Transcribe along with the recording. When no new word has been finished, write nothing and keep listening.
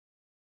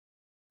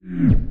So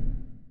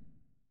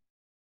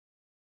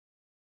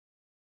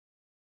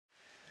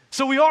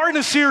we are in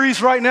a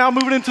series right now,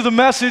 moving into the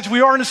message,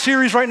 we are in a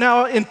series right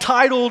now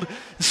entitled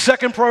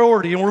Second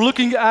Priority, and we're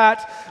looking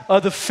at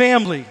the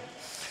family.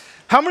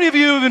 How many of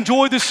you have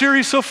enjoyed this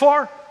series so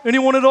far?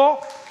 Anyone at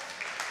all?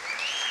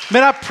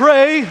 Man,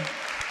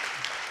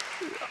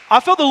 I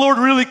felt the Lord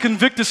really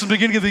convict us in the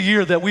beginning of the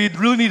year that we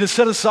really need to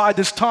set aside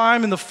this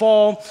time in the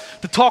fall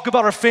to talk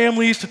about our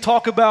families, to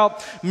talk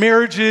about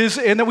marriages,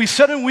 and that we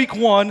said in week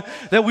 1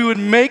 that we would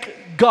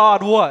make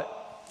God what?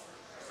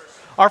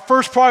 Our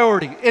first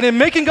priority. And in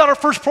making God our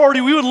first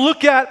priority, we would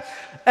look at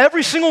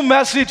every single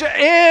message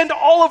and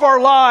all of our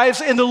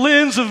lives in the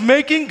lens of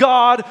making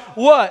God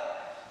what?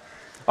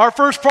 Our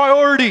first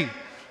priority.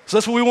 So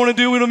that's what we want to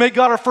do. We want to make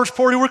God our first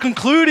priority. We're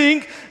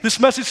concluding this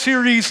message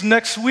series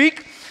next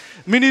week.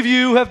 Many of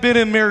you have been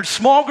in marriage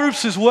small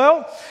groups as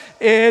well.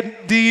 And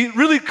the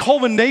really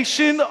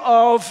culmination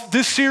of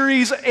this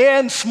series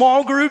and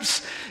small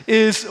groups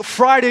is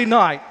Friday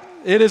night.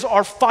 It is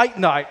our fight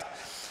night.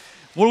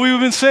 What we've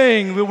been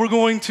saying that we're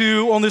going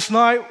to, on this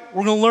night,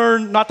 we're going to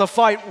learn not to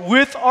fight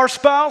with our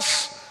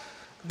spouse,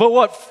 but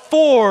what?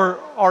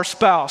 For our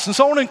spouse. And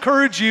so I want to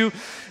encourage you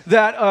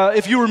that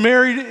if you were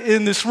married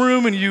in this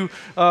room and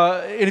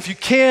if you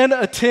can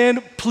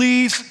attend,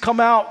 please come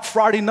out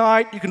Friday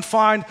night. You can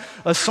find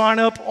a sign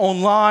up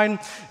online.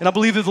 And I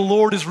believe that the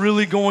Lord is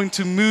really going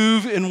to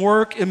move and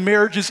work in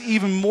marriages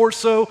even more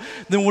so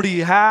than what He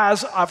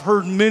has. I've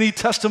heard many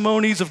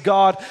testimonies of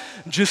God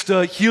just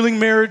healing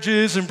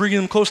marriages and bringing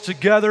them close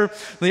together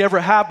than they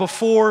ever have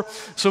before.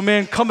 So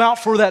man, come out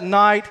for that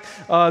night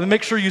and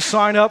make sure you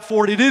sign up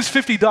for it. It is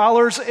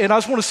 $50. And I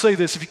just want to say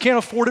this, if you can't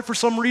afford it for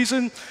some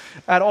reason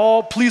at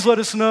all, please let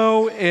us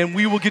know and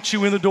we will get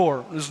you in the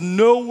door. There's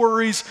no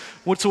worries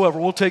whatsoever.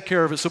 We'll take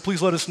care of it. So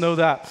please let us know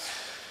that.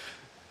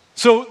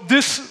 So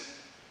this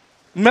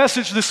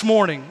message this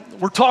morning,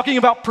 we're talking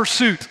about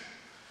pursuit.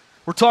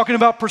 We're talking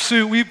about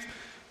pursuit.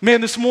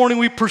 This morning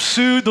we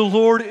pursued the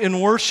Lord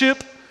in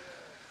worship.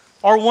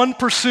 Our one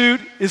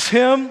pursuit is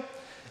Him.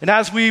 And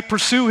as we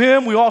pursue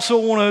Him, we also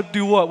want to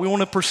do what? We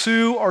want to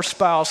pursue our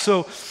spouse.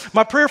 So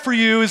my prayer for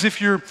you is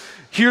if you're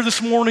here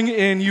this morning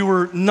and you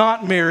were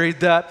not married,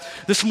 that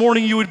this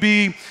morning you would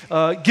be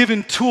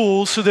given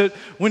tools so that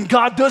when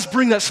God does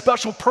bring that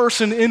special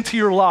person into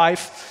your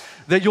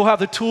life, that you'll have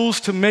the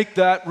tools to make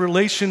that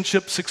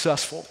relationship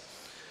successful.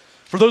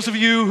 For those of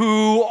you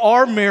who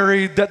are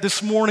married, that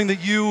this morning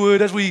that you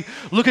would, as we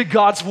look at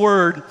God's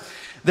Word,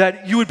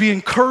 that you would be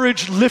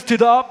encouraged,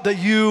 lifted up, that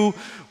you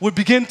would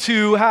begin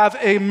to have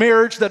a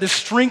marriage that is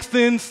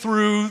strengthened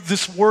through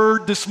this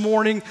Word this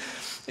morning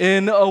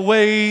in a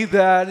way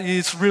that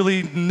it's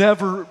really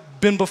never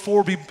been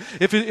before.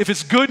 If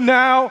it's good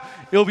now,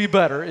 it'll be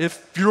better.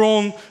 If you're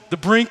on the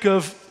brink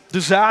of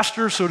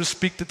disaster, so to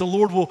speak, that the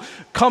Lord will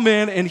come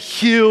in and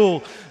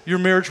heal your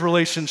marriage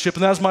relationship.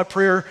 And that's my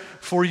prayer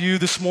for you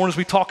this morning as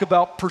we talk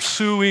about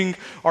pursuing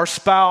our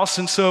spouse.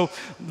 And so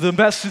the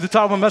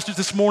title of my message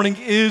this morning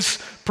is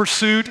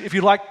Pursuit. If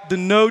you'd like the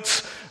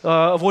notes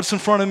of what's in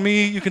front of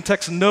me, you can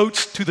text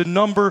notes to the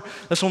number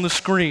that's on the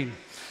screen.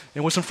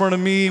 And what's in front of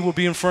me will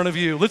be in front of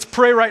you. Let's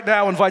pray right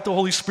now, invite the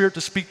Holy Spirit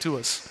to speak to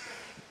us.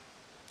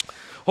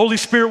 Holy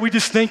Spirit, we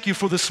just thank you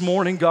for this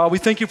morning, God. We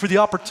thank you for the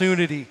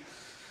opportunity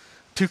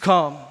to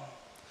come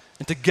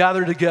and to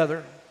gather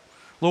together.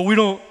 Lord, we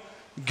don't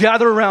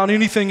gather around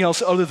anything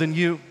else other than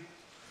you.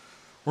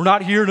 We're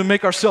not here to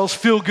make ourselves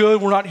feel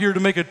good. We're not here to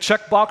make a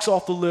checkbox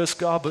off the list,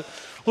 God, but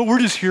Lord, we're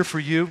just here for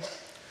you.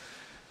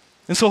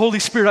 And so, Holy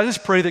Spirit, I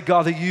just pray that,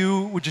 God, that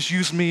you would just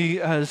use me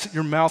as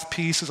your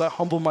mouthpiece as I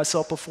humble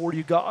myself before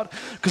you, God.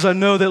 Because I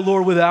know that,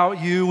 Lord, without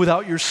you,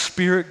 without your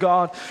Spirit,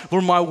 God,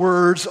 Lord, my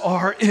words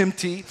are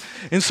empty.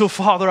 And so,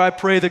 Father, I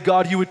pray that,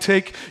 God, you would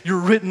take your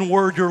written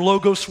word, your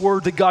Logos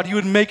word, that, God, you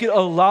would make it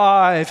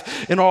alive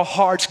in our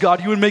hearts,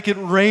 God. You would make it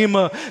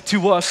rhema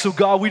to us. So,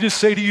 God, we just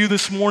say to you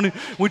this morning,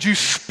 would you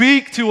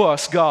speak to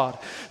us, God?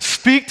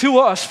 Speak to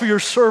us, for your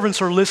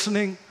servants are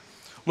listening.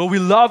 Lord, we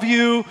love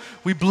you,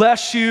 we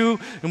bless you,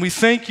 and we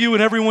thank you.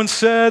 And everyone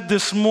said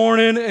this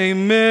morning,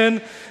 amen,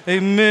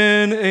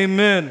 amen,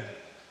 amen.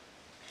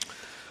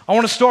 I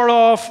want to start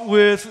off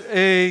with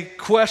a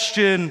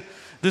question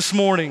this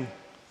morning.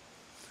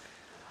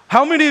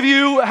 How many of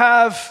you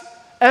have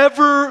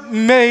ever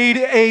made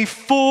a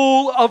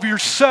fool of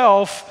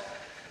yourself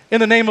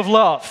in the name of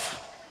love?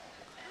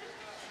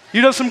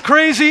 You've done some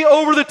crazy,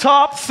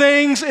 over-the-top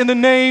things in the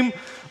name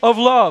of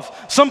love.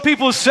 Some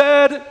people have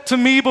said to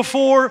me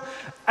before,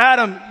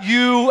 Adam,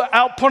 you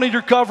outpunted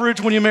your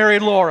coverage when you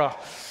married Laura.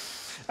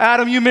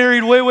 Adam, you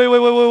married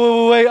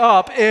way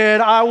up.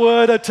 And I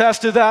would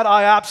attest to that.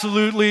 I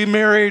absolutely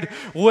married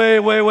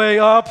way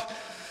up.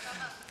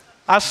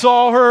 I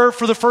saw her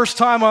for the first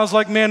time. I was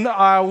like, man,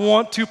 I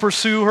want to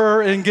pursue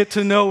her and get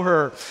to know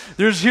her.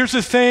 Here's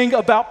the thing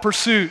about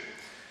pursuit.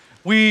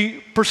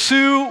 We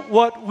pursue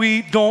what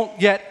we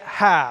don't yet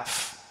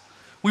have.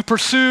 We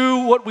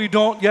pursue what we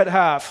don't yet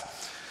have.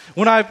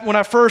 When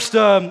I first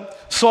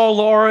saw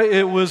Laura,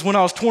 it was when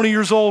I was 20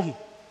 years old.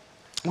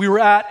 We were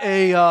at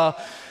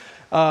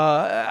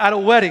at a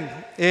wedding.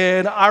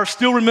 And I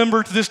still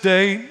remember to this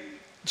day,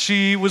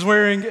 she was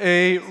wearing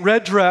a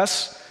red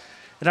dress.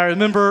 And I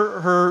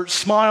remember her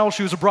smile.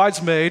 She was a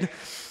bridesmaid.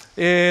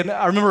 And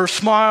I remember her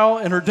smile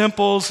and her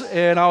dimples.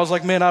 And I was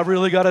like, man, I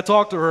really got to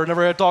talk to her. I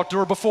never had talked to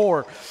her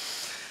before.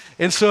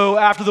 And so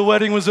after the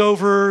wedding was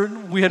over,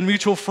 we had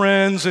mutual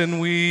friends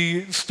and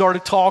we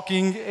started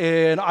talking.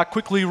 And I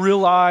quickly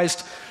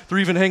realized through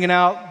even hanging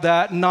out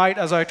that night,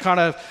 as I kind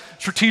of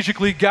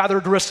strategically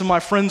gathered the rest of my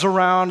friends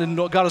around and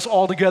got us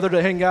all together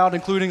to hang out,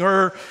 including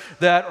her,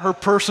 that her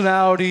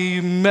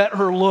personality met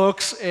her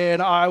looks.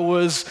 And I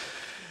was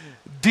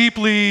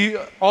deeply,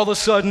 all of a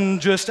sudden,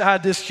 just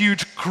had this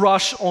huge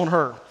crush on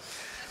her.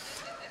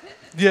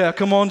 Yeah,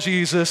 come on,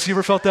 Jesus. You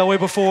ever felt that way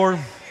before?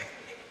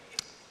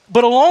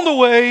 But along the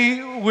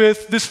way,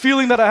 with this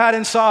feeling that I had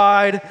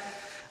inside,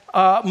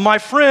 my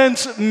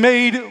friends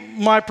made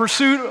my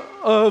pursuit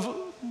of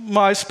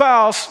my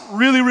spouse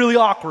really, really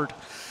awkward.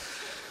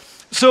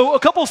 So a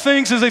couple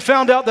things as they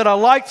found out that I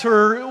liked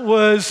her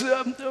was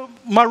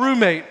my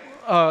roommate.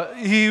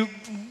 He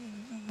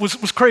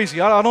was crazy.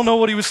 I don't know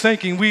what he was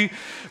thinking. We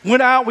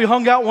went out, we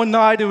hung out one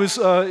night. It was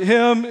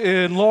him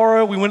and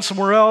Laura. We went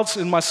somewhere else,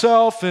 and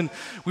myself, and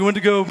we went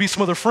to go meet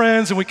some other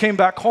friends, and we came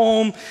back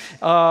home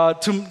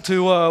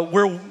to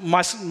where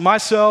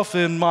myself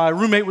and my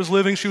roommate was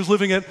living. She was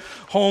living at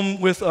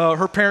home with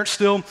her parents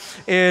still.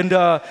 And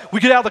we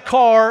get out of the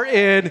car,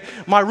 and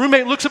my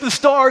roommate looks up at the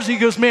stars, and he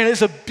goes, man,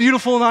 it's a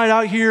beautiful night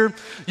out here.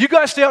 You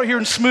guys stay out here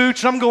and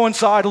smooch, and I'm going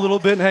inside a little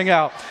bit and hang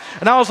out.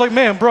 And I was like,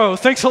 man, bro,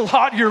 thanks a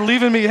lot. You're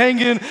leaving me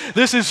hanging.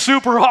 This is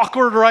super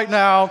awkward right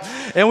now.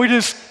 And we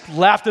just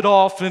laughed it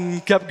off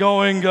and kept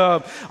going.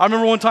 I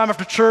remember one time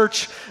after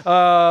church,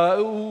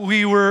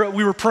 we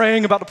were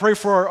praying, about to pray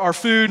for our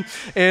food,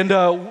 and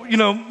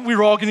we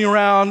were all getting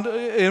around,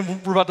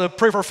 and we're about to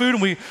pray for our food,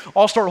 and we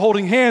all start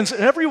holding hands,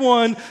 and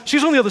everyone,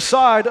 she's on the other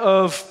side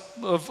of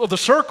the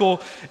circle,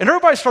 and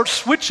everybody starts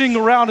switching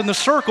around in the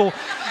circle.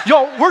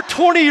 Y'all, we're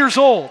 20 years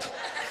old.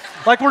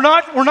 Like we're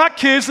not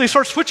kids. They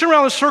start switching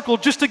around the circle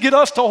just to get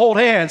us to hold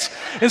hands.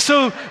 And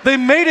so they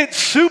made it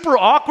super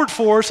awkward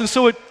for us. And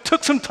so it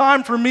took some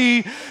time for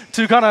me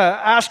to kind of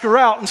ask her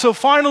out. And so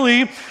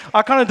finally,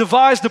 I kind of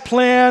devised a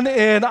plan,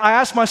 and I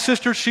asked my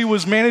sister. She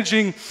was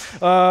managing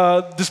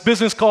this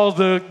business called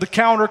the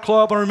Counter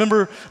Club. I don't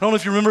know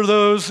if you remember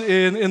those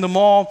in the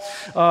mall.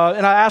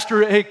 And I asked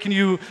her, hey,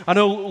 I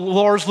know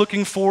Laura's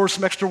looking for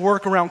some extra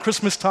work around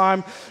Christmas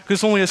time, because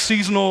it's only a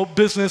seasonal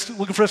business,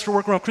 looking for extra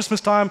work around Christmas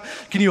time.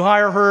 Can you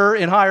hire her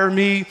and hire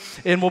me,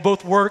 and we'll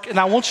both work? And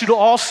I want you to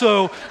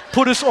also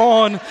put us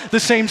on the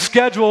same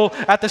schedule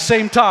at the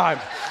same time.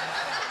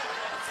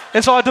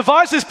 And so I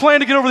devised this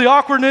plan to get over the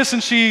awkwardness,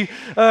 and she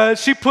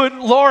put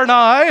Laura and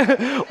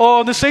I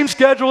on the same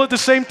schedule at the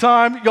same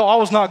time. Yo, I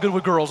was not good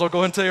with girls. I'll go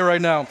ahead and tell you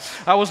right now.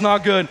 I was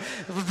not good.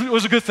 It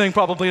was a good thing,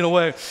 probably, in a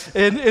way.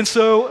 And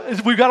so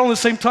we got on the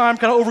same time,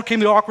 kind of overcame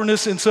the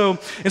awkwardness. And so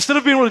instead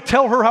of being able to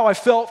tell her how I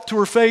felt to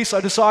her face, I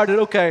decided,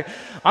 okay,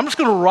 I'm just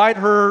going to write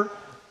her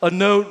a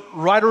note,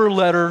 write her a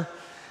letter,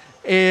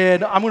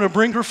 and I'm going to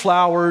bring her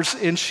flowers.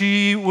 And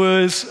she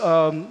was,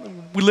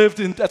 we lived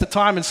at the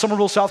time in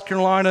Summerville, South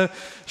Carolina.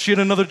 She had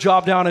another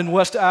job down in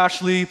West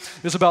Ashley.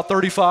 It was about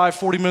 35,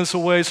 40 minutes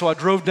away. So I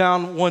drove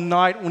down one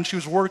night when she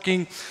was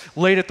working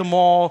late at the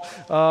mall.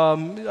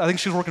 I think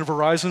she was working at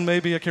Verizon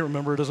maybe. I can't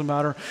remember. It doesn't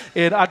matter.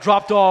 And I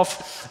dropped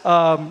off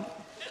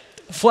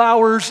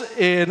flowers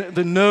and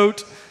the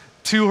note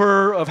to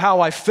her of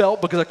how I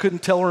felt, because I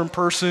couldn't tell her in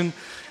person.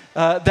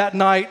 That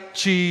night,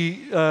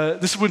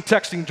 this is when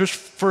texting just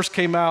first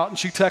came out, and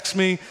she texts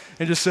me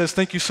and just says,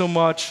 thank you so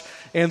much.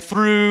 And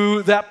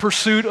through that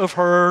pursuit of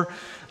her,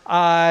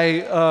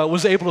 I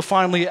was able to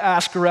finally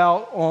ask her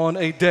out on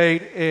a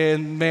date,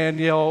 and man,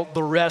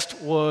 the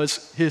rest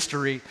was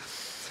history.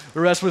 The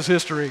rest was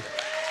history.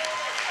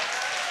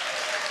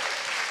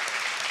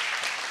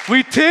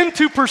 We tend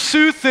to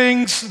pursue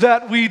things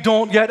that we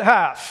don't yet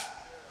have.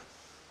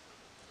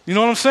 You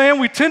know what I'm saying?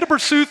 We tend to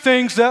pursue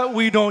things that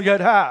we don't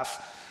yet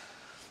have.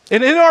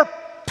 And in our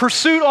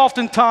pursuit,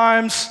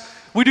 oftentimes,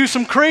 we do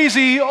some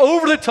crazy,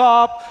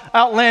 over-the-top,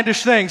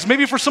 outlandish things.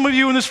 Maybe for some of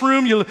you in this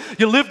room, you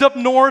lived up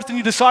north and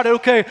you decided,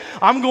 okay,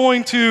 I'm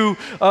going to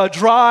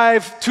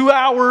drive 2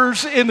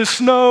 hours in the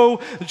snow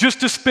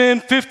just to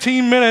spend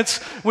 15 minutes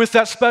with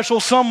that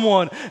special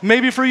someone.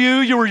 Maybe for you,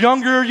 you were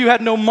younger, you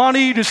had no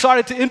money, you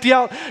decided to empty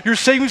out your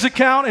savings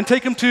account and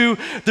take them to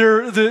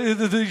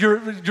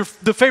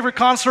the favorite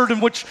concert in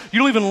which you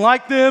don't even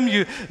like them.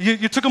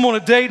 You took them on a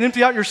date and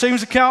emptied out your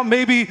savings account.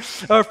 Maybe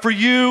for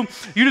you,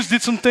 you just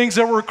did some things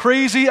that were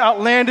crazy,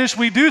 outlandish.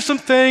 We do some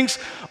things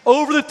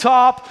over the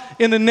top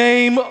in the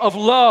name of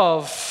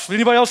love.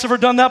 Anybody else ever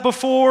done that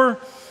before?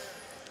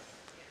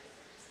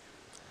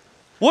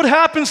 What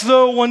happens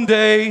though one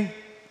day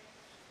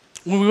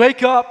when we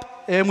wake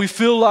up and we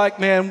feel like,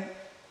 man,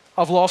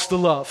 I've lost the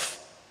love.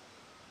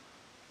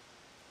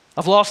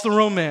 I've lost the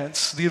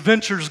romance. The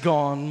adventure's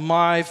gone.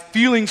 My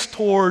feelings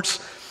towards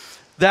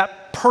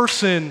that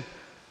person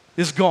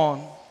is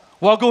gone.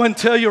 Well, I'll go ahead and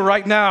tell you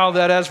right now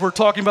that as we're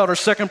talking about our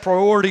second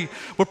priority,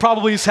 what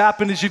probably has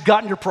happened is you've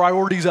gotten your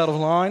priorities out of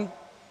line.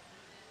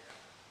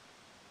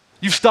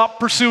 You've stopped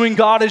pursuing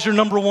God as your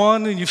number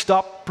one, and you've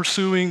stopped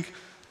pursuing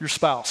your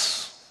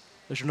spouse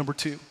as your number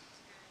two.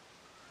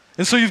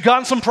 And so you've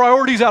gotten some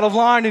priorities out of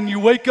line, and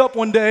you wake up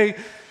one day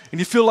and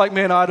you feel like,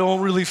 man, I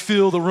don't really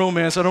feel the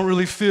romance. I don't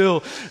really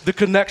feel the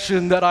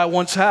connection that I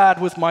once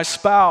had with my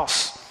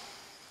spouse.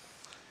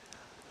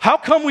 How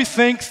come we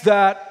think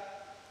that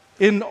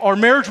in our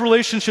marriage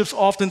relationships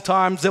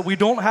oftentimes that we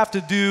don't have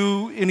to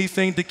do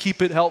anything to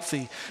keep it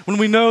healthy? When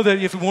we know that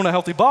if we want a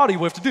healthy body,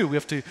 what do? We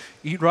have to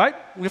eat right,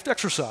 we have to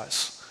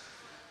exercise,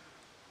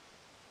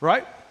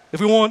 right? If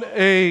we want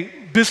a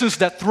business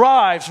that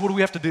thrives, what do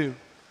we have to do?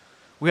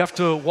 We have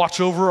to watch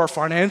over our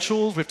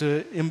financials, we have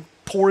to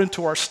pour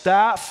into our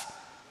staff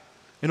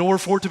in order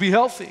for it to be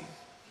healthy.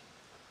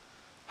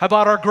 How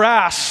about our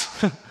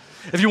grass?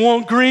 If you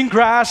want green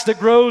grass that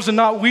grows and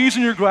not weeds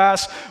in your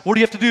grass, what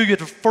do you have to do? You have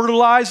to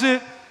fertilize it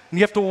and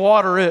you have to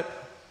water it.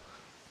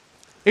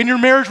 In your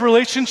marriage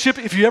relationship,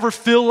 if you ever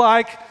feel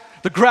like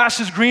the grass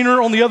is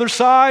greener on the other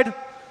side,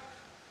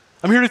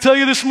 I'm here to tell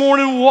you this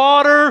morning,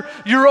 water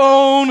your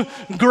own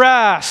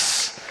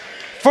grass.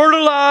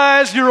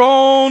 Fertilize your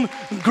own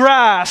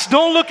grass.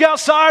 Don't look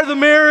outside of the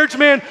marriage,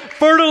 man.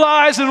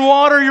 Fertilize and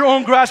water your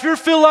own grass. If you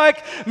ever feel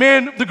like,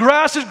 man, the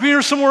grass is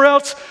greener somewhere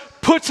else,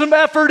 put some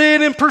effort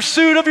in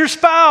pursuit of your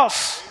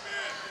spouse.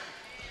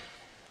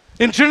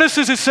 In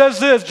Genesis, it says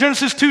this,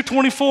 Genesis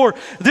 2:24,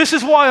 this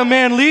is why a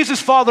man leaves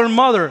his father and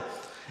mother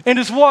and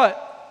is what?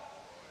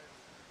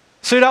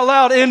 Say it out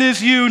loud. And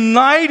is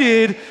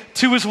united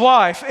to his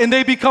wife. And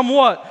they become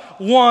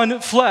what? One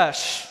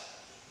flesh.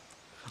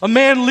 A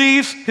man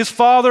leaves his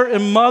father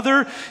and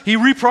mother. He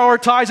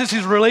reprioritizes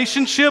his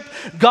relationship.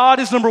 God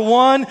is number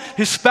one.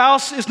 His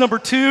spouse is number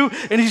two.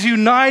 And he's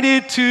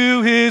united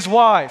to his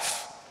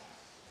wife.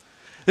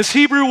 This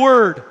Hebrew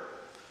word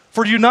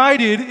for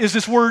united is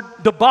this word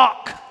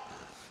dabak.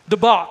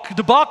 Dabak.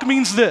 Dabak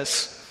means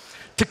this: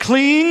 to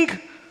cling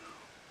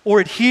or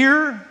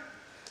adhere,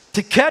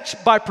 to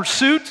catch by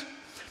pursuit,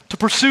 to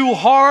pursue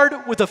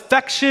hard with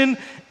affection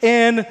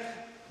and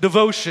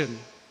devotion.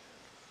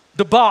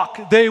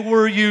 Dabak, they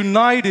were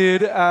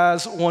united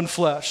as one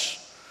flesh.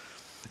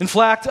 In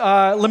fact,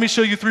 let me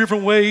show you 3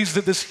 different ways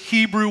that this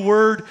Hebrew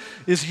word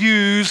is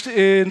used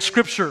in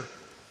Scripture.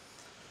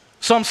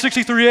 Psalm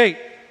 63:8,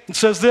 it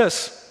says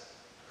this: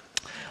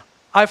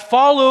 I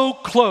follow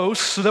close,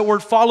 so that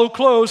word follow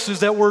close is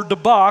that word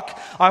dabak.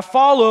 I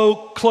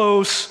follow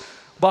close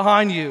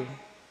behind you.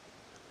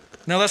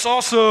 Now that's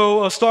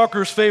also a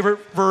stalker's favorite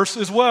verse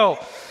as well.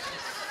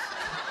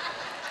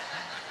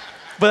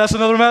 But that's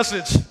another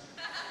message.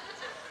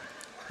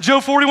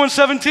 Job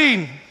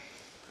 41:17.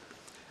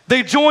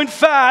 They join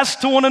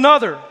fast to one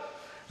another.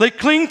 They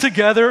cling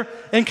together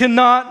and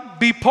cannot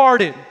be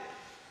parted.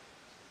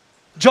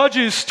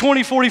 Judges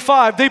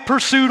 20:45. They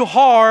pursued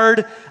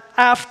hard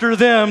after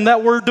them.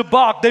 That word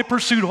dabak, they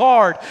pursued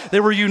hard. They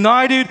were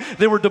united.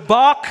 They were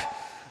dabak.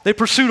 They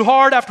pursued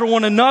hard after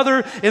one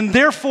another, and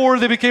therefore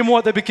they became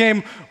what? They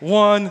became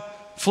one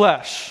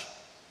flesh.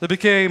 They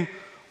became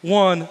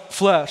one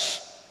flesh.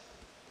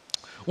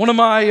 One of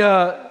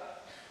my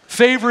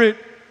favorite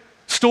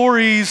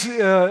stories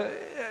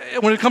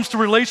when it comes to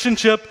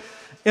relationship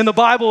in the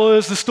Bible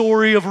is the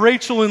story of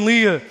Rachel and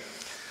Leah.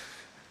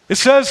 It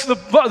says, the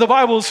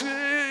Bible's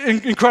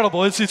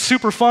incredible. It's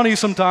super funny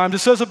sometimes. It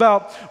says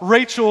about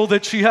Rachel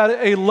that she had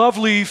a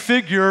lovely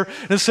figure.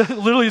 And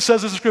literally it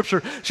says this in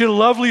Scripture. She had a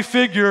lovely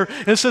figure.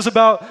 And it says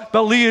about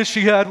Leah,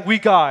 she had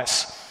weak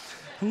eyes.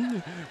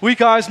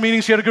 Weak eyes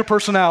meaning she had a good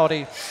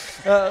personality.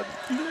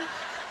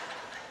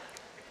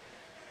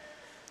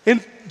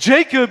 And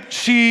Jacob,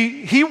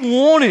 he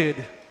wanted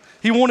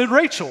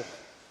Rachel.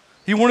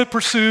 He wanted to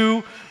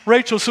pursue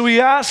Rachel. So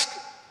he asked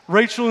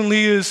Rachel and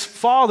Leah's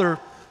father,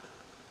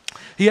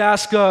 he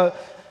asked,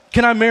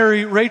 can I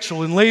marry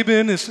Rachel? And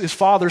Laban, his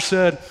father,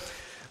 said,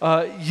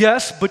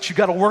 yes, but you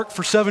got to work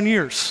for 7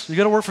 years. You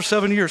got to work for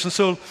 7 years. And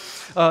so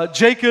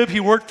Jacob, he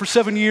worked for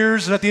 7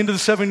 years, and at the end of the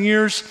 7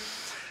 years,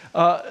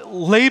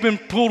 Laban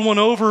pulled one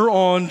over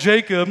on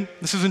Jacob.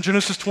 This is in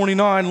Genesis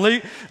 29.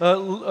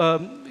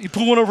 He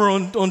pulled one over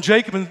on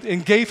Jacob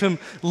and gave him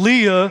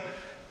Leah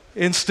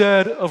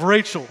instead of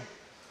Rachel.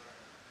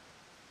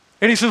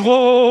 And he says,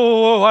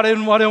 whoa, I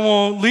didn't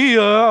want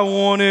Leah, I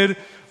wanted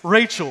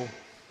Rachel.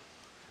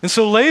 And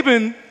so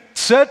Laban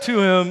said to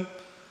him,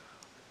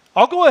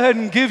 I'll go ahead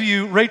and give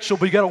you Rachel,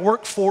 but you got to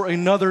work for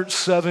another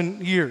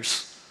 7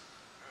 years.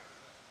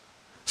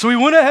 So he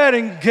went ahead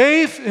and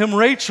gave him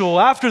Rachel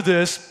after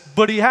this,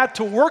 but he had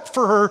to work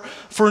for her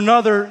for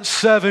another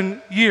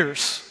 7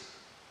 years.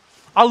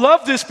 I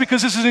love this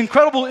because this is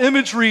incredible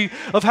imagery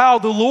of how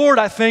the Lord,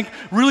 I think,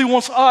 really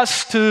wants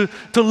us to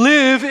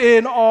live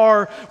in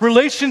our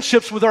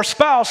relationships with our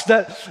spouse,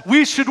 that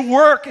we should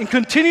work and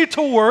continue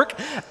to work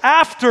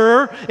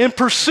in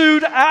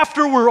pursuit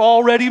after we're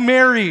already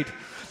married.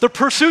 The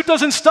pursuit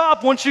doesn't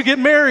stop once you get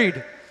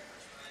married.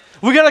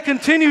 We got to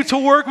continue to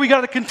work. We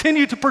got to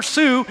continue to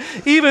pursue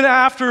even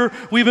after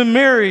we've been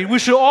married. We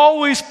should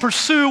always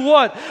pursue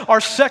what? Our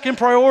second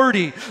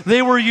priority.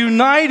 They were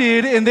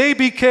united and they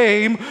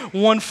became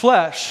one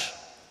flesh.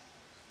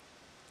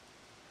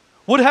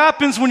 What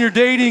happens when you're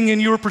dating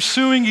and you're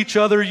pursuing each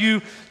other?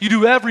 You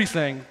do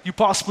everything you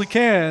possibly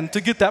can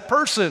to get that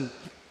person.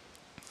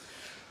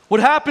 What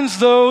happens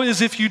though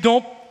is if you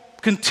don't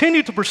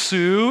continue to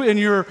pursue in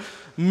your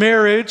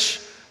marriage,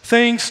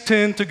 things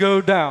tend to go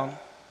down.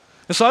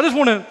 And so I just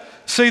want to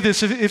say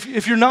this,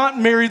 if you're not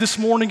married this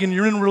morning and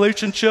you're in a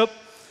relationship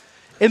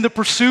and the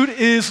pursuit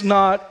is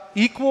not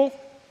equal,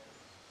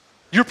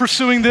 you're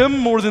pursuing them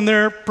more than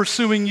they're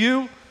pursuing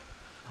you,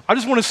 I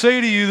just want to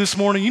say to you this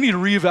morning, you need to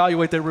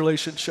reevaluate that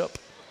relationship.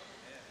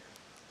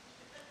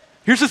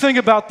 Here's the thing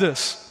about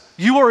this.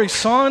 You are a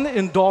son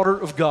and daughter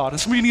of God. And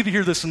some of you need to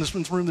hear this in this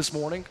room this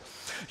morning.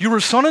 You are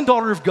a son and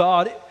daughter of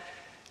God,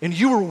 and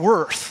you are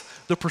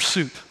worth the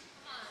pursuit.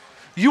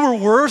 You are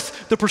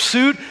worth the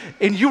pursuit,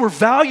 and you are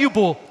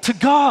valuable to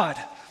God.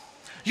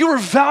 You are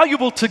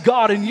valuable to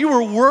God, and you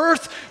are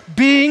worth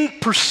being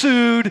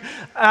pursued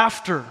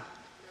after.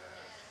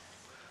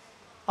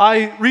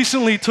 I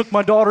recently took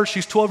my daughter,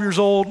 she's 12 years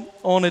old,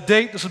 on a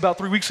date. This was about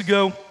 3 weeks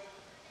ago.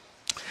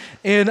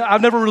 And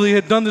I've never really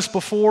had done this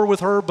before with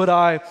her, but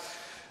I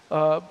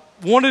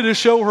wanted to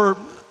show her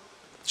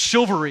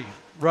chivalry,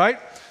 right?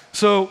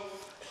 So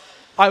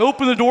I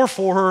opened the door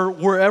for her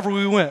wherever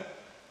we went.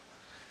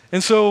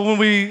 And so when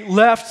we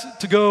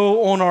left to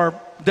go on our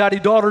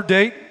daddy-daughter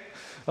date,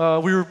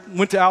 we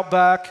went to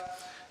Outback,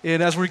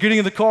 and as we were getting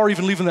in the car,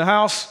 even leaving the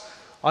house,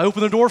 I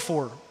opened the door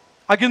for her.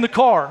 I get in the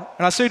car,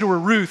 and I say to her,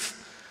 Ruth,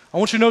 I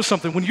want you to know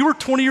something. When you were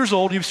 20 years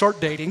old and you start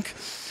dating,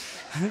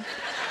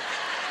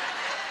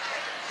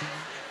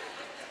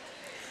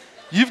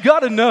 you've got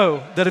to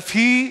know that if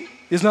he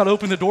is not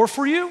opening the door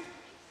for you,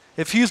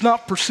 if he is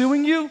not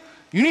pursuing you,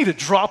 you need to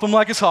drop him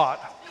like it's hot.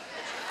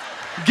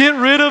 Get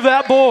rid of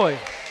that boy.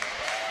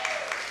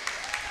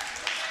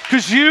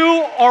 Because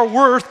you are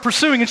worth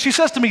pursuing. And she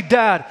says to me,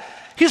 Dad,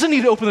 he doesn't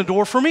need to open the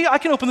door for me. I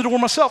can open the door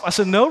myself. I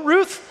said, no,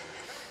 Ruth.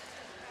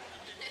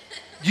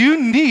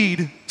 You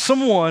need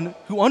someone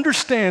who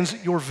understands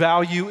your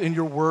value and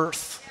your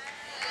worth.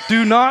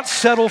 Do not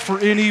settle for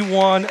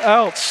anyone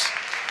else.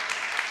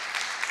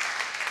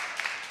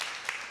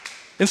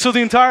 And so the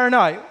entire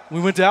night,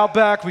 we went to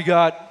Outback. We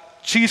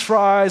got cheese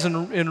fries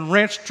and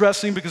ranch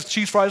dressing, because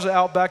cheese fries at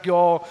Outback,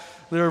 y'all,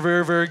 they're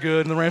very, very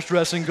good. And the ranch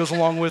dressing goes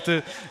along with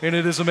it, and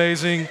it is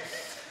amazing.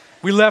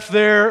 We left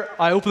there.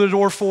 I opened the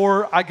door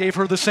for her. I gave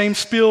her the same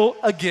spiel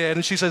again.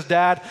 And she says,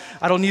 Dad,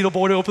 I don't need a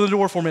boy to open the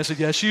door for me. I said,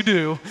 yes, you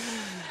do.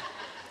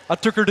 I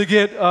took her to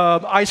get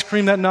ice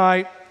cream that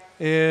night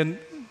and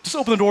just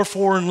opened the door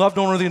for her and loved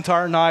on her the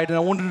entire night. And I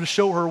wanted to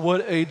show her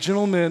what a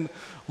gentleman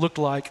looked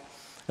like.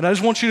 And I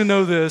just want you to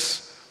know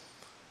this,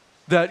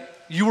 that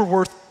you were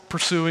worth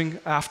pursuing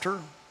after.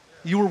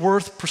 You were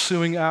worth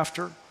pursuing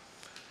after.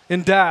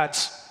 And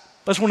dads,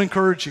 I just want to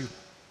encourage you.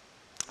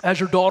 As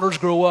your daughters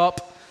grow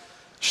up,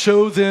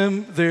 show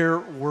them their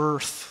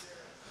worth.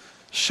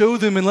 Show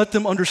them and let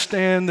them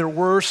understand their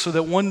worth so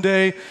that one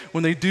day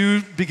when they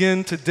do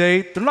begin to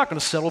date, they're not going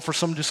to settle for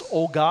some just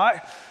old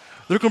guy.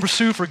 They're going to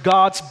pursue for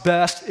God's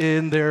best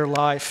in their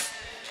life.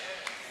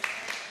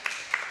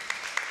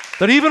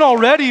 That even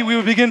already we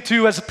would begin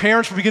to, as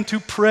parents, we begin to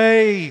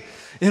pray,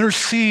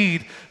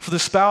 intercede for the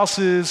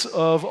spouses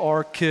of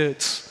our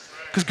kids.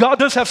 Because God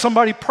does have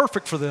somebody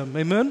perfect for them,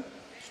 amen?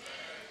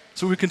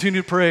 So we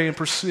continue to pray in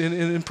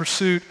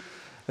pursuit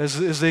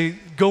as they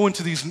go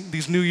into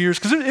these new years.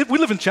 Because we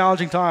live in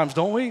challenging times,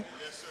 don't we? Yes,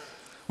 sir.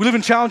 We live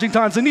in challenging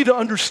times. They need to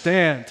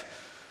understand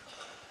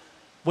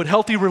what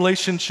healthy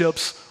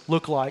relationships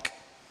look like.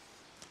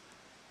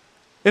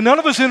 And none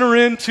of us enter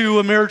into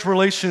a marriage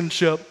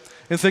relationship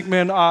and think,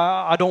 man,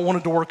 I don't want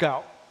it to work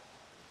out.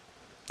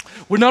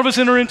 None of us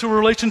enter into a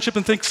relationship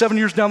and think 7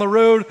 years down the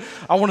road,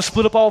 I want to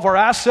split up all of our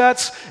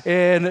assets,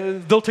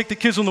 and they'll take the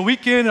kids on the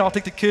weekend, and I'll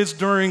take the kids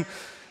during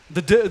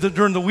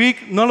the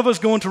week. None of us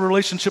go into a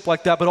relationship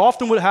like that, but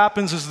often what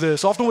happens is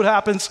this. Often what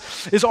happens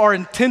is our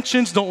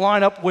intentions don't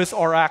line up with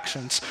our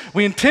actions.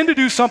 We intend to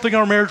do something in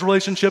our marriage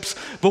relationships,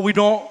 but we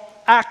don't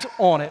act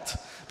on it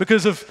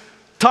because of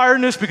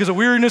tiredness, because of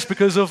weariness,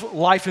 because of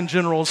life in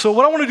general. So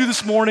what I want to do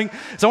this morning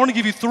is I want to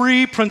give you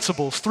three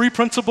principles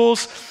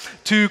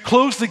to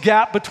close the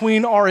gap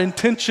between our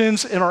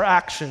intentions and our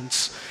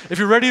actions. If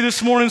you're ready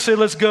this morning, say,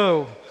 let's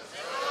go.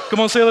 Come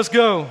on, say, let's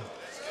go.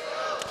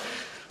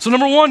 So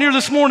number one here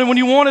this morning, when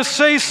you want to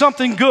say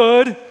something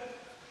good,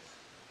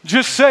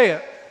 just say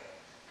it.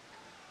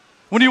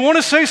 When you want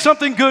to say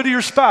something good to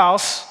your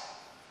spouse,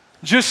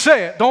 just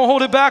say it. Don't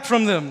hold it back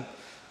from them.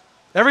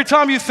 Every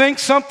time you think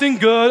something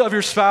good of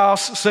your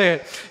spouse, say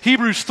it.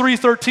 Hebrews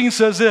 3:13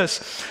 says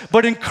this,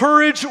 but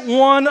encourage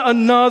one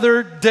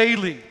another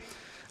daily,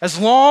 as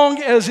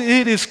long as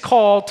it is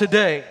called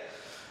today,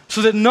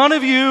 so that none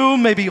of you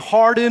may be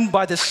hardened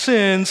by the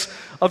sins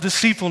of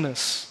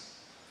deceitfulness.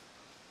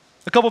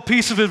 A couple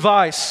pieces of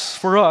advice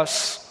for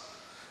us.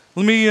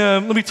 Let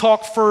me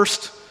talk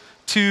first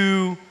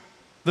to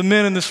the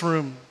men in this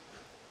room.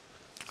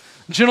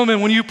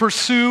 Gentlemen, when you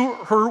pursue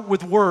her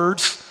with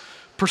words,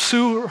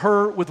 pursue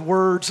her with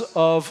words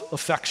of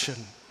affection.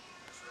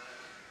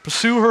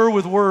 Pursue her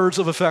with words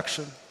of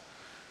affection.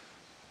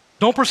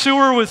 Don't pursue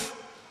her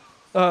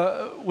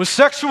with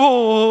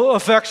sexual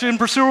affection.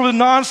 Pursue her with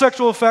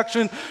non-sexual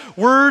affection.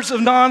 Words of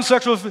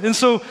non-sexual. And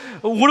so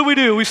what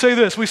do? We say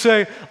this. We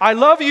say, I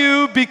love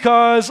you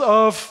because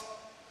of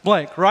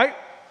blank, right?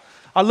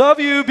 I love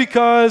you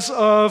because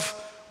of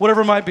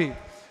whatever it might be.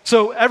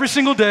 So every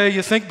single day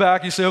you think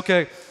back, you say,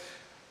 okay,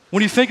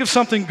 when you think of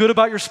something good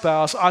about your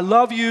spouse, I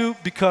love you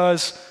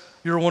because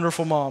you're a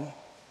wonderful mom,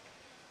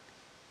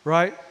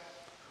 right?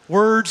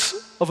 Words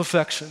of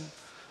affection.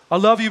 I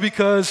love you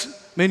because,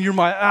 man, you're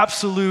my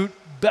absolute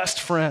best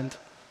friend.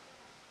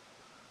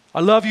 I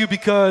love you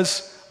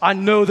because I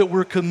know that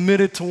we're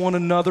committed to one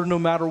another no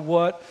matter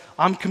what.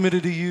 I'm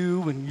committed to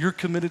you and you're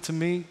committed to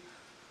me.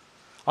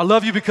 I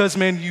love you because,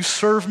 man, you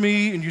serve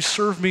me and you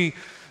serve me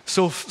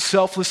so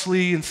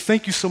selflessly, and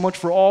thank you so much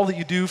for all that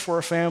you do for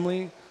our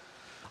family.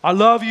 I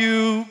love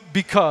you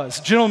because,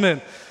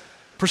 gentlemen,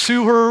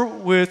 pursue her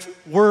with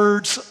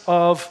words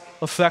of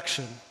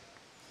affection.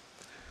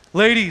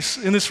 Ladies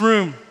in this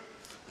room,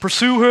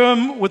 pursue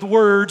him with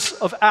words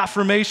of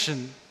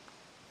affirmation.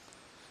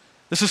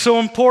 This is so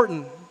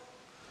important.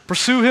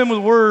 Pursue him with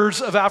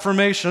words of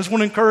affirmation. I just want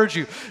to encourage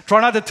you.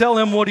 Try not to tell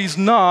him what he's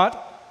not.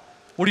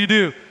 What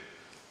do?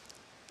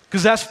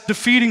 Because that's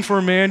defeating for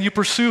a man. You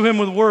pursue him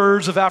with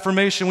words of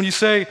affirmation. When you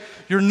say,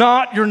 you're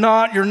not, you're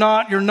not, you're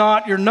not, you're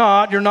not, you're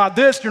not, you're not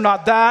this, you're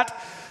not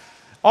that,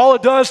 all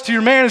it does to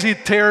your man is he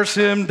tears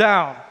him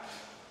down.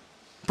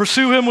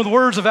 Pursue him with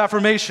words of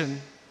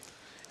affirmation.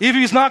 If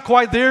he's not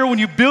quite there, when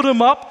you build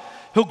him up,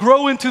 he'll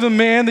grow into the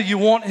man that you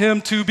want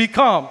him to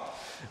become.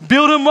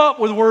 Build him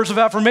up with words of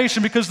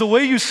affirmation, because the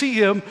way you see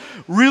him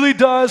really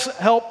does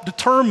help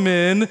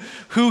determine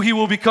who he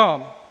will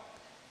become.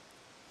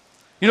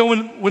 You know,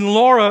 when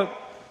Laura,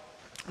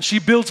 she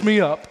builds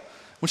me up,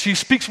 when she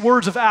speaks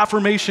words of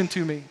affirmation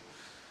to me,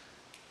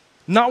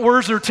 not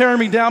words that are tearing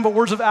me down, but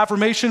words of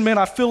affirmation, man,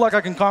 I feel like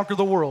I can conquer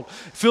the world.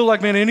 I feel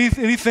like, man,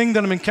 anything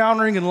that I'm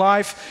encountering in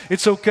life,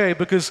 it's okay,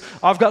 because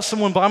I've got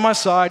someone by my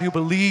side who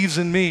believes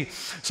in me.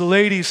 So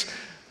ladies,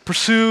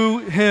 pursue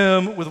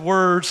him with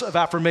words of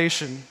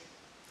affirmation.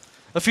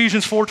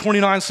 Ephesians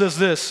 4:29 says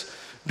this,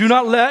 do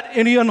not let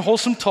any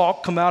unwholesome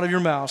talk come out of your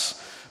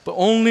mouths, but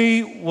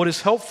only what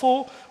is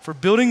helpful for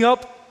building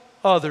up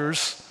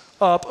others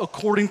up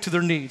according to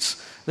their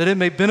needs, that it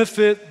may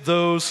benefit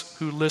those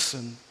who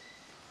listen.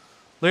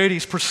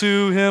 Ladies,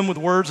 pursue him with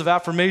words of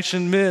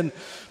affirmation. Men,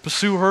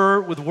 pursue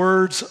her with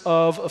words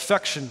of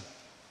affection.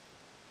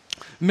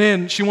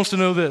 Men, she wants to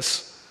know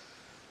this.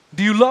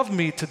 Do you love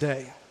me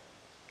today?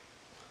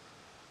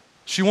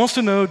 She wants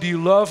to know, do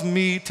you love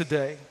me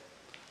today?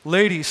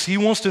 Ladies, he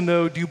wants to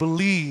know, do you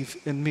believe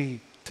in me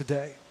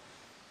today?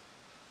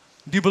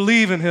 Do you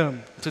believe in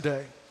him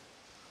today?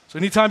 So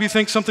anytime you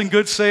think something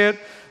good, say it.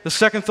 The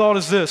second thought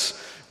is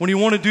this. When you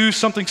want to do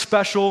something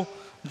special,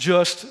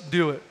 just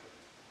do it.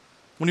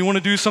 When you want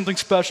to do something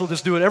special,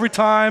 just do it.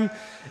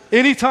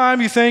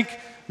 Anytime you think,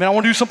 man, I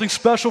want to do something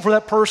special for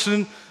that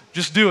person,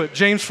 just do it.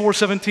 James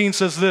 4:17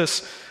 says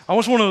this. I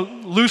just want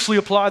to loosely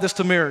apply this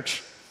to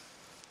marriage.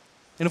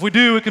 And if we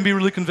do, it can be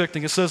really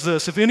convicting. It says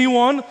this, if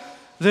anyone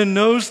then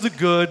knows the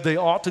good they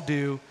ought to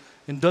do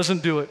and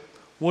doesn't do it,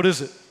 what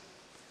is it?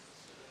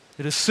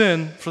 It is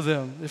sin for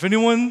them. If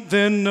anyone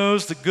then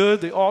knows the good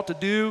they ought to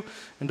do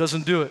and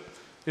doesn't do it,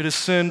 it is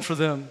sin for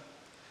them.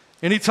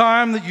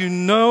 Anytime that you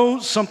know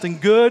something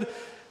good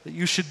that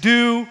you should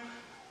do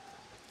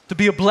to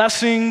be a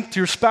blessing to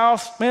your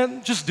spouse,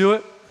 man, just do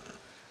it.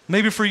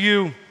 Maybe for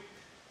you,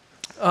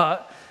 you're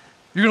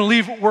going to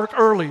leave work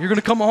early. You're going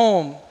to come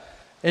home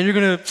and you're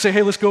going to say,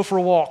 hey, let's go for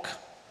a walk.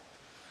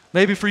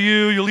 Maybe for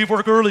you, you'll leave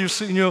work early,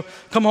 you'll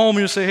come home and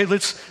you'll say, hey,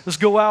 let's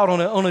go out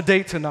on a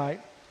date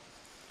tonight.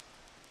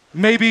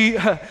 Maybe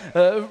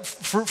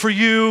for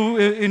you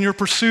in your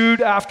pursuit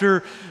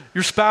after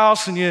your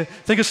spouse and you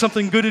think of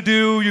something good to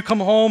do, you come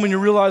home and you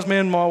realize,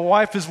 man, my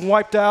wife is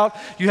wiped out,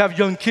 you have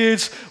young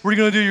kids, what are you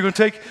going to do? You're going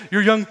to take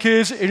your young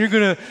kids and you're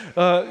going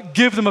to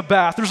give them a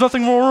bath. There's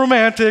nothing more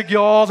romantic,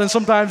 y'all, than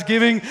sometimes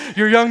giving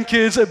your young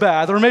kids a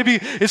bath. Or maybe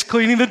it's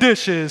cleaning the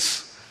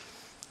dishes,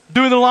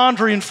 doing the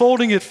laundry and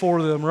folding it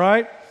for them,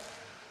 right?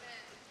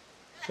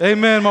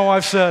 Amen, my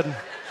wife said.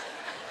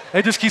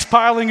 It just keeps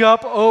piling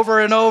up over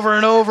and over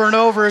and over and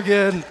over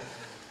again.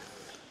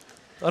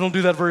 I don't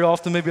do that very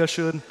often. Maybe I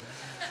should.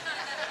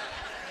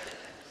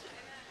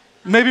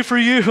 Maybe for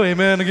you,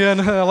 amen,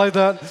 again, I like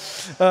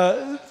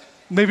that.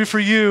 Maybe for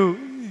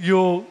you,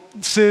 you'll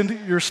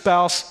send your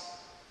spouse,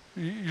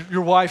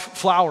 your wife,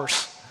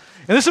 flowers.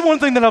 And this is one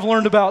thing that I've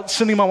learned about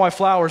sending my wife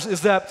flowers,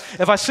 is that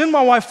if I send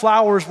my wife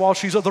flowers while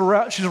she's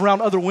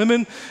around other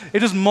women, it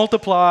just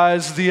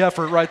multiplies the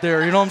effort right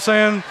there. You know what I'm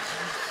saying?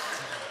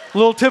 A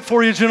little tip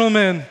for you,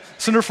 gentlemen.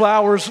 Send her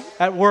flowers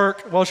at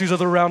work while she's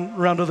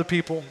around other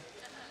people.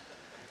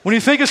 When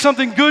you think of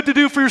something good to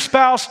do for your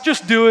spouse,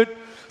 just do it.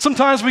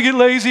 Sometimes we get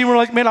lazy and we're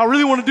like, man, I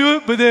really want to do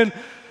it, but then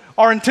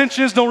our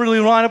intentions don't really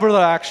line up with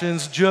our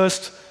actions,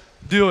 just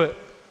do it.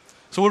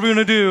 So what are we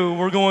going to do?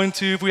 We're going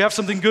to, if we have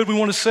something good we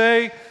want to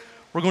say,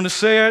 we're going to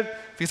say it.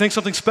 If you think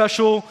something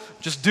special,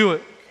 just do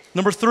it.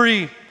 Number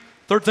three,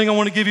 third thing I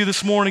want to give you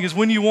this morning is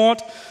when you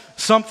want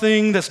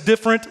something that's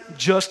different,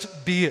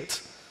 just be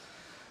it.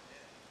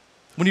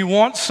 When you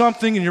want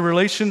something in your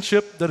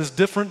relationship that is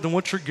different than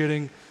what you're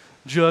getting,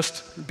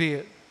 just be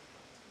it.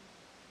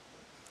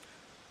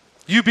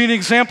 You being an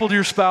example to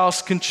your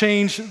spouse can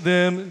change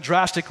them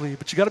drastically,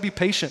 but you got to be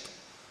patient.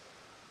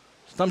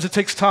 Sometimes it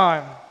takes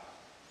time.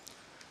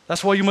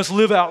 That's why you must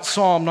live out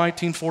Psalm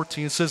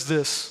 19:14. It says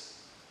this: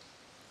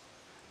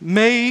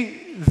 may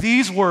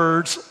these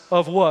words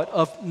of what?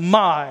 Of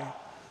my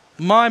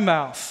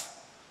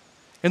mouth,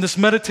 and this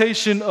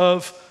meditation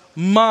of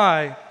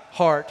my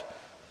heart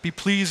be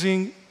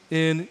pleasing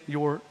in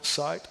your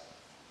sight.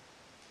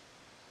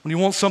 When you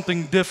want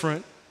something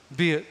different,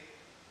 be it.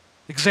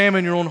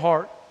 Examine your own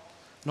heart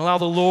and allow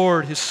the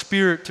Lord, His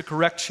Spirit, to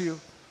correct you.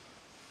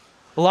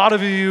 A lot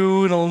of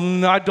you,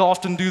 and I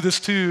often do this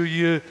too,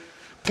 you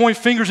point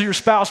fingers at your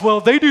spouse. Well,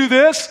 if they do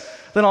this,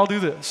 then I'll do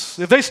this.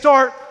 If they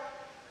start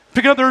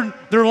picking up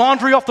their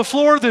laundry off the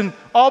floor, then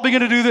I'll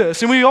begin to do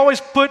this. And we always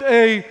put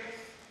a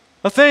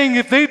thing,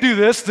 if they do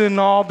this, then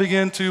I'll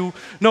begin to,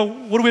 no,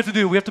 what do we have to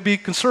do? We have to be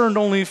concerned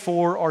only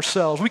for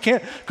ourselves. We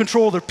can't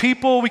control other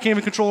people. We can't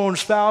even control our own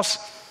spouse.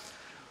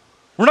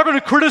 We're not going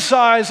to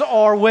criticize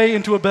our way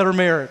into a better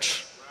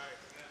marriage.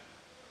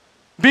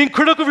 Being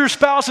critical of your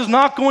spouse is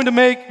not going to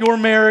make your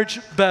marriage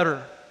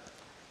better.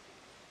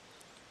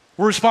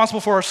 We're responsible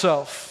for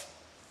ourselves.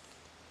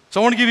 So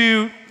I want to give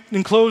you,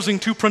 in closing,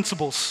 two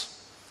principles.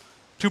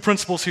 Two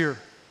principles here.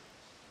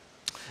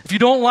 If you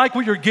don't like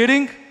what you're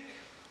getting,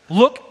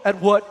 look at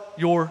what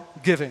you're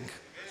giving.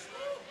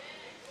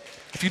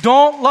 If you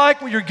don't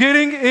like what you're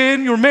getting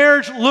in your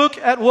marriage, look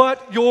at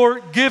what you're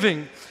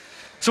giving.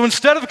 So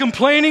instead of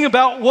complaining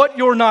about what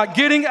you're not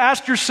getting,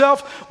 ask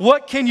yourself,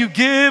 what can you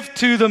give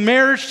to the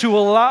marriage to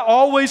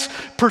always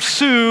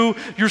pursue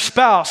your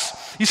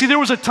spouse? You see, there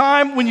was a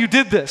time when you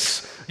did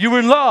this. You were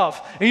in love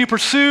and you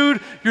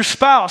pursued your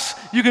spouse.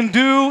 You can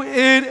do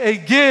it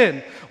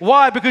again.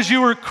 Why? Because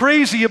you were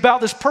crazy about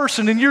this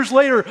person, and years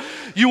later,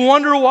 you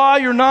wonder why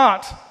you're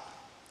not.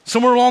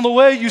 Somewhere along the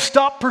way, you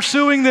stopped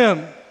pursuing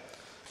them.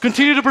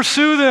 Continue to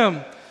pursue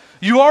them.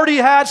 You already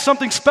had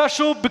something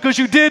special because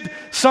you did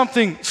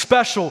something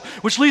special,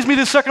 which leads me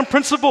to the second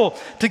principle.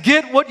 To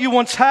get what you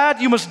once had,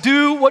 you must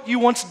do what you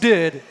once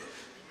did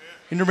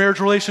in your marriage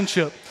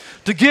relationship.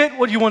 To get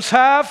what you once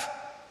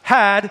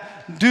had,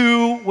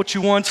 do what you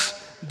once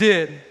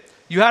did.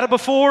 You had it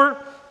before,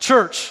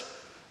 church.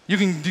 You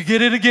can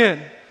get it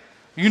again.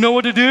 You know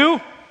what to do.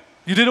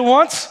 You did it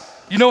once.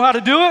 You know how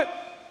to do it.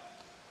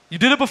 You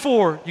did it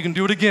before, you can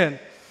do it again.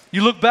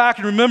 You look back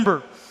and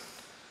remember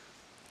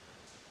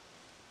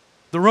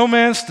the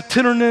romance, the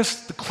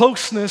tenderness, the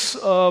closeness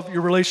of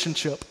your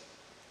relationship.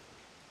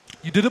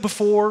 You did it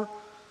before,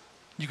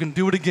 you can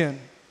do it again.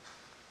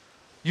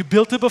 You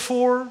built it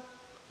before,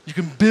 you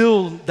can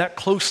build that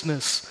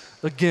closeness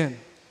again.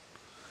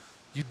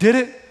 You did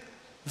it,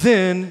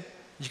 then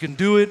you can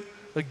do it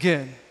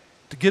again.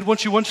 To get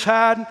what you once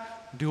had,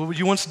 do what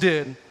you once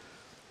did.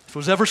 If it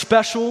was ever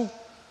special,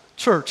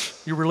 church,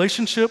 your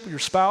relationship with your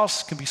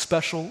spouse can be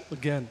special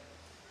again.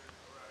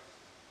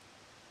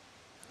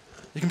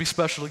 It can be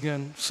special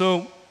again.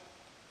 So,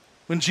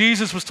 when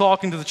Jesus was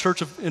talking to the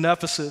church in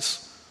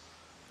Ephesus,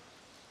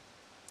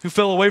 who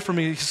fell away from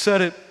me, he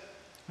said it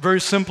very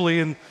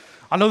simply, and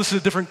I know this is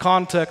a different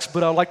context,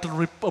 but I'd like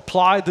to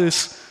apply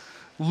this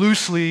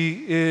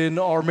loosely in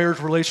our marriage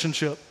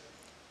relationship.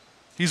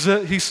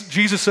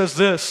 Jesus says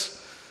this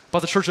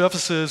about the church of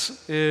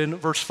Ephesus in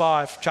verse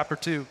 5, chapter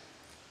 2.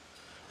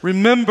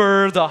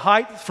 Remember the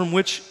height from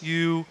which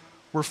you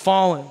were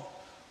fallen.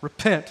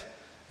 Repent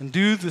and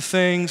do the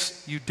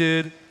things you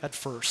did at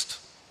first.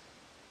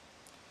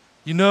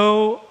 You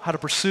know how to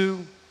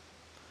pursue.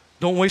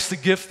 Don't waste the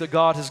gift that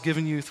God has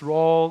given you through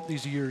all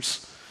these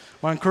years.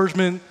 My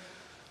encouragement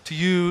to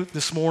you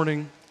this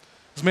morning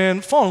is,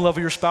 man, fall in love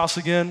with your spouse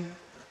again.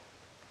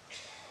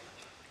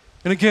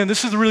 And again,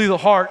 this is really the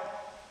heart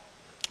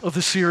of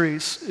the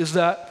series, is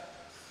that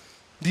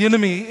the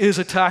enemy is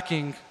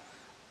attacking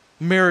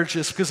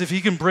marriages, because if he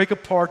can break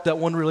apart that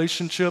one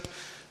relationship,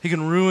 he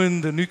can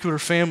ruin the nuclear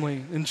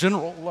family in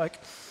general.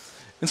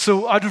 And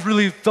so I just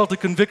really felt a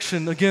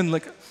conviction, again,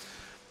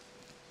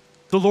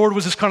 the Lord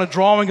was just kind of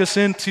drawing us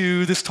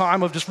into this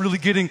time of just really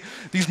getting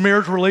these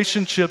marriage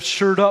relationships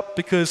shored up,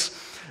 because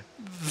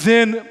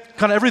then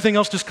kind of everything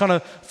else just kind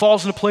of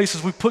falls into place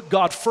as we put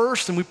God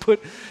first and we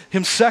put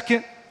Him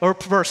second, or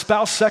put our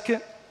spouse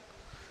second.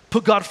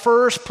 Put God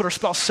first, put our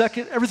spouse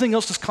second. Everything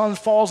else just kind of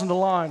falls into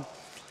line.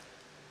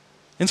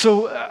 And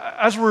so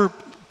as we're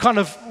kind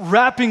of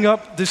wrapping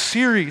up this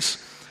series,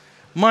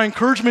 my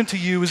encouragement to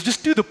you is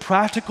just do the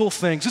practical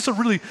things. This is a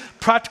really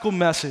practical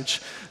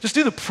message. Just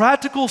do the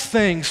practical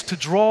things to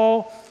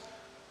draw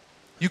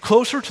you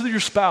closer to your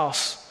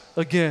spouse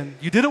again.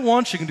 You did it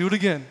once, you can do it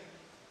again.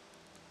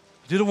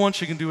 You did it once,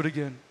 you can do it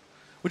again.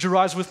 Would you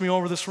rise with me all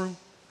over this room?